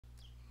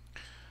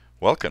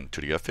Welcome to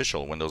the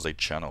official Windows 8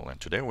 channel,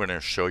 and today we're going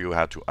to show you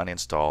how to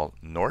uninstall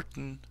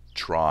Norton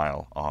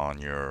Trial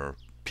on your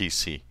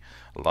PC.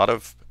 A lot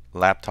of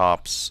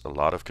laptops, a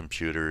lot of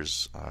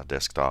computers,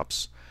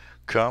 desktops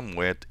come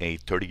with a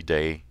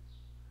 30-day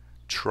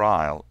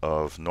trial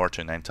of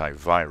Norton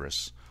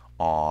AntiVirus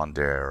on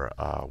their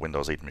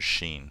Windows 8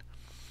 machine.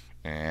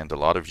 And a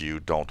lot of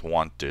you don't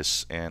want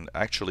this, and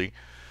actually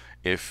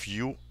if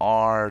you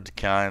are the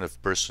kind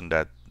of person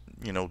that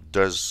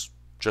does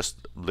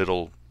just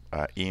little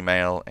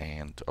email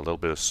and a little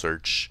bit of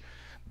search,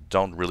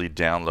 don't really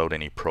download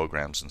any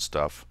programs and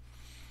stuff,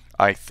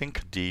 I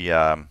think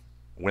the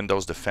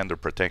Windows Defender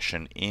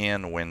protection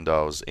in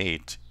Windows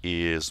 8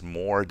 is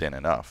more than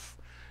enough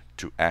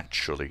to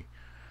actually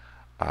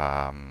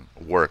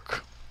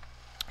work.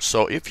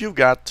 So if you've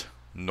got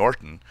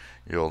Norton,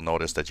 you'll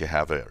notice that you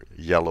have a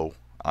yellow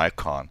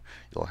icon.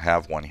 You'll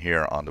have one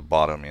here on the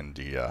bottom in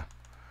the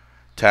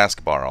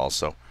taskbar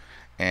also.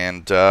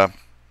 And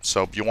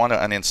so you want to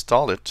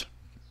uninstall it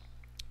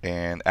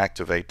and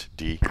activate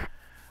the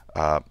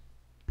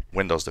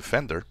Windows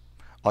Defender.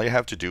 All you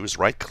have to do is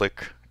right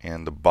click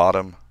in the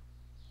bottom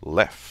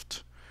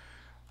left.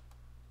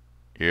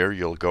 Here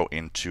you'll go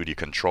into the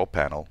control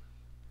panel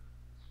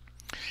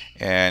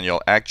and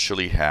you'll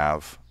actually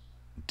have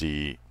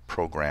the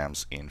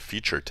programs in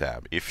feature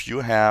tab. If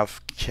you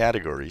have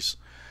categories,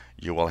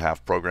 you will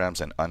have programs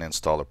and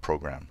uninstall a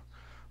program.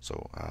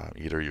 So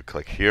either you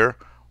click here,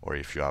 or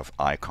if you have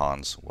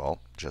icons, well,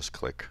 just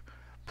click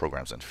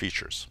programs and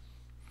features.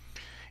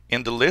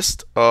 In the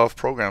list of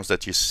programs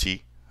that you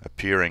see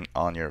appearing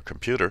on your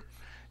computer,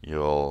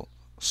 you'll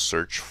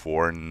search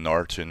for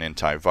Norton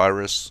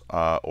AntiVirus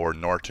or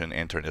Norton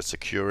Internet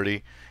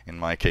Security. In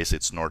my case,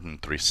 it's Norton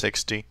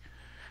 360,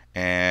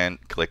 and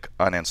click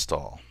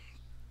uninstall.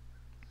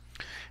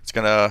 It's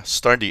gonna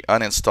start the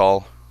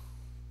uninstall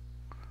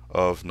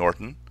of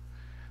Norton.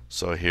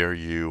 So here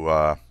you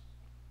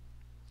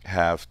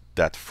have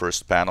that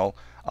first panel.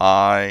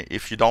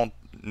 If you don't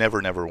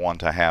never want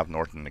to have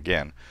Norton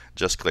again,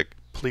 just click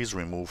please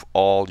remove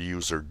all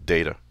user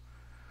data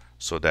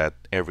so that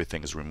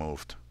everything is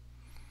removed.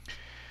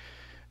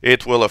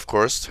 It will of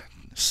course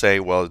say,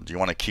 well, do you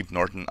want to keep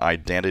Norton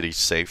identity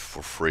safe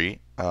for free?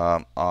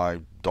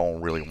 I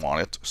don't really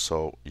want it,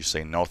 so you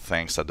say no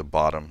thanks at the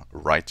bottom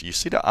right. You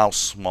see how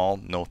small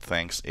no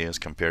thanks is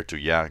compared to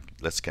yeah,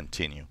 let's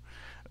continue.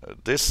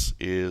 This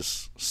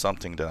is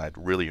something that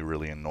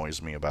really annoys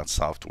me about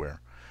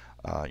software.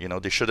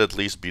 They should at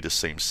least be the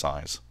same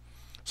size.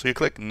 So you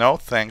click no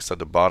thanks at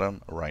the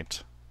bottom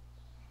right,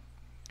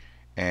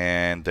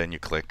 and then you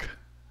click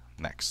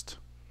next.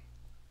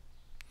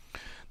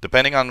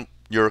 Depending on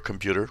your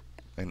computer,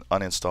 and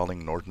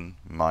uninstalling Norton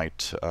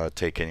might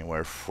take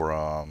anywhere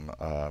from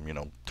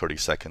 30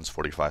 seconds,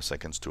 45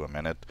 seconds to a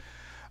minute.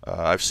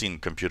 I've seen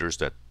computers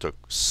that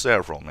took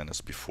several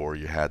minutes before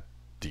you had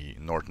the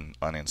Norton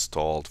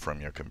uninstalled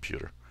from your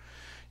computer.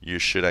 You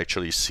should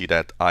actually see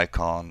that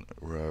icon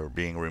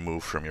being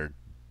removed from your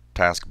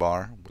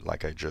taskbar,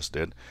 like I just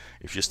did.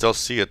 If you still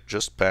see it,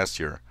 just pass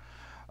your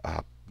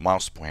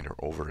mouse pointer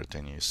over it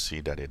and you see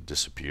that it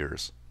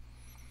disappears.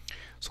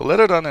 So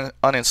let it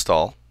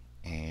uninstall,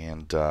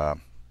 and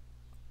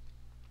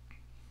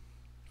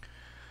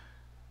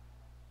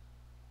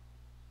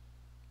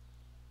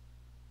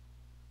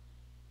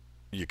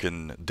you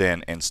can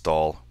then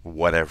install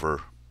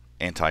whatever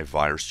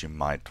antivirus you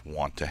might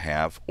want to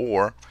have,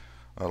 or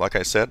like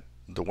I said,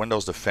 the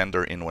Windows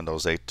Defender in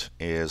Windows 8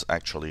 is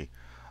actually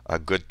a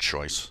good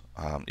choice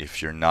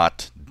if you're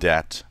not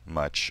that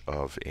much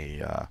of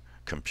a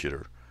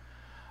computer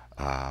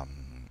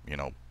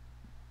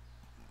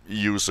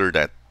user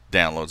that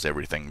downloads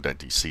everything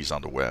that he sees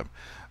on the web.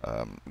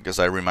 Because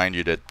I remind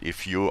you that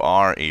if you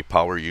are a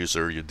power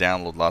user, you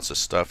download lots of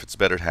stuff, it's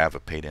better to have a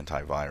paid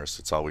antivirus.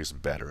 It's always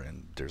better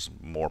and there's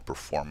more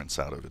performance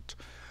out of it.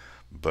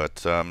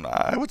 But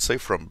I would say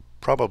from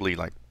probably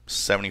like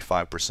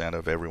 75%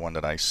 of everyone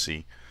that I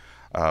see,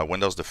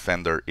 Windows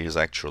Defender is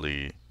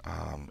actually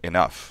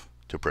enough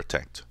to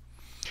protect.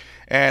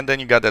 And then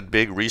you got that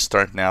big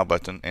restart now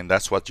button, and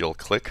that's what you'll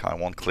click. I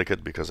won't click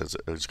it because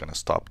it's going to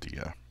stop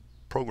the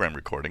program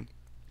recording.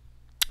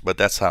 But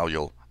that's how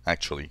you'll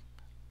actually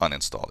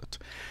uninstall it.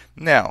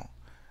 Now,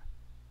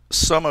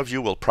 some of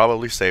you will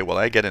probably say, well,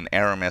 I get an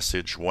error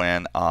message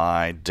when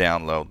I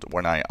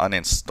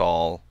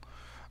uninstall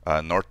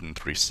Norton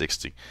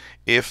 360.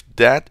 If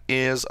that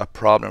is a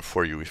problem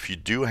for you, if you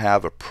do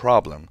have a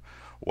problem,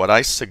 what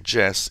I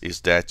suggest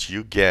is that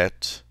you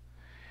get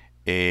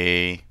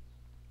a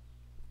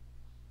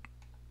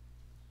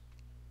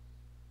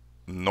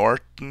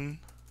Norton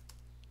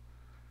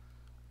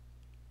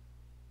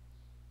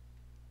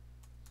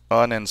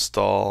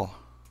uninstall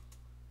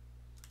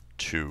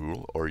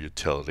tool or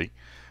utility.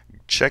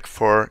 Check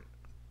for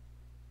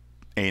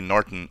a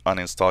Norton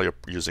uninstall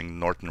using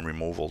Norton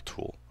removal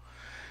tool.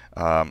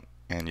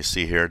 And you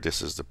see here,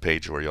 this is the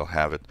page where you'll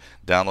have it.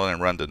 Download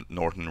and run the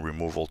Norton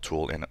removal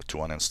tool to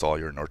uninstall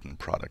your Norton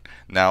product.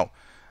 Now,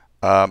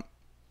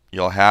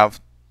 you'll have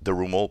the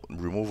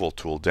removal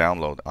tool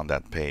download on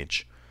that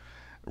page.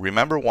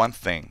 Remember one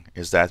thing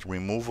is that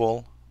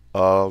removal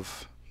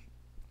of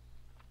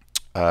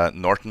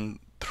Norton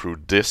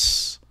through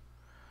this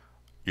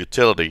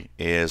utility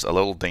is a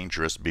little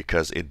dangerous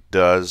because it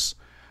does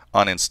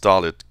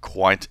uninstall it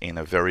quite in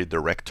a very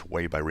direct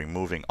way by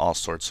removing all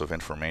sorts of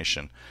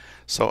information.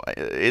 So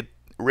it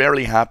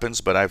rarely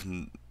happens, but I've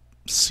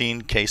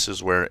seen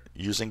cases where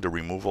using the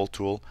removal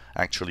tool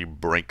actually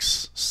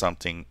breaks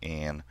something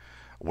in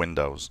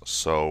Windows.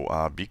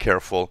 So be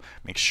careful.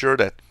 Make sure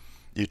that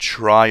you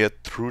try it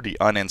through the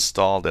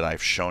uninstall that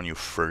I've shown you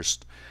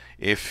first.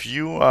 If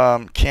you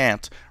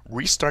can't,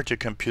 restart your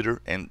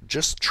computer and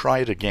just try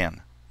it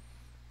again.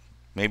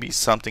 Maybe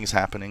something's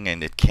happening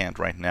and it can't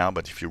right now,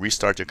 but if you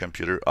restart your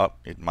computer up,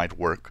 it might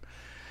work.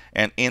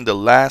 And in the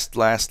last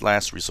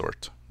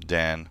resort,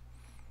 then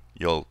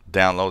you'll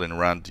download and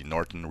run the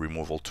Norton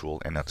removal tool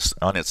and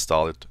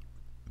uninstall it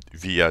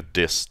via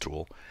this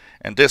tool.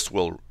 And this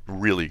will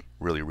really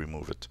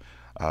remove it.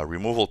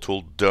 Removal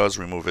tool does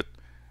remove it.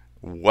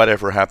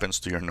 Whatever happens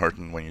to your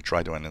Norton when you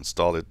try to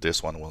uninstall it,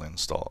 this one will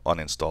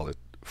uninstall it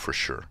for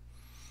sure.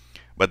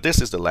 But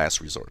this is the last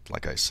resort,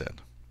 like I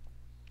said.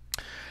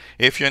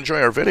 If you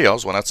enjoy our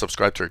videos, why not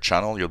subscribe to our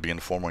channel? You'll be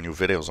informed when new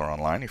videos are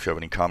online. If you have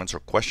any comments or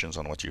questions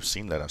on what you've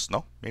seen, let us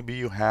know. Maybe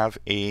you have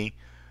a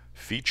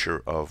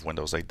feature of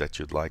Windows 8 that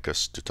you'd like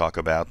us to talk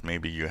about.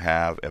 Maybe you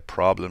have a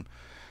problem.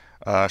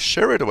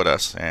 Share it with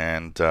us,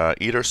 and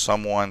either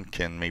someone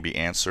can maybe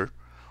answer,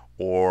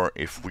 or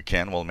if we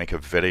can, we'll make a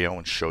video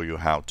and show you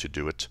how to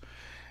do it.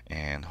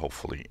 And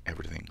hopefully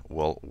everything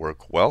will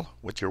work well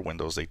with your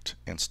Windows 8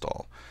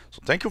 install.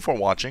 So thank you for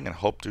watching and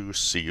hope to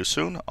see you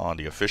soon on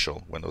the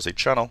official Windows 8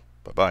 channel.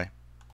 Bye-bye.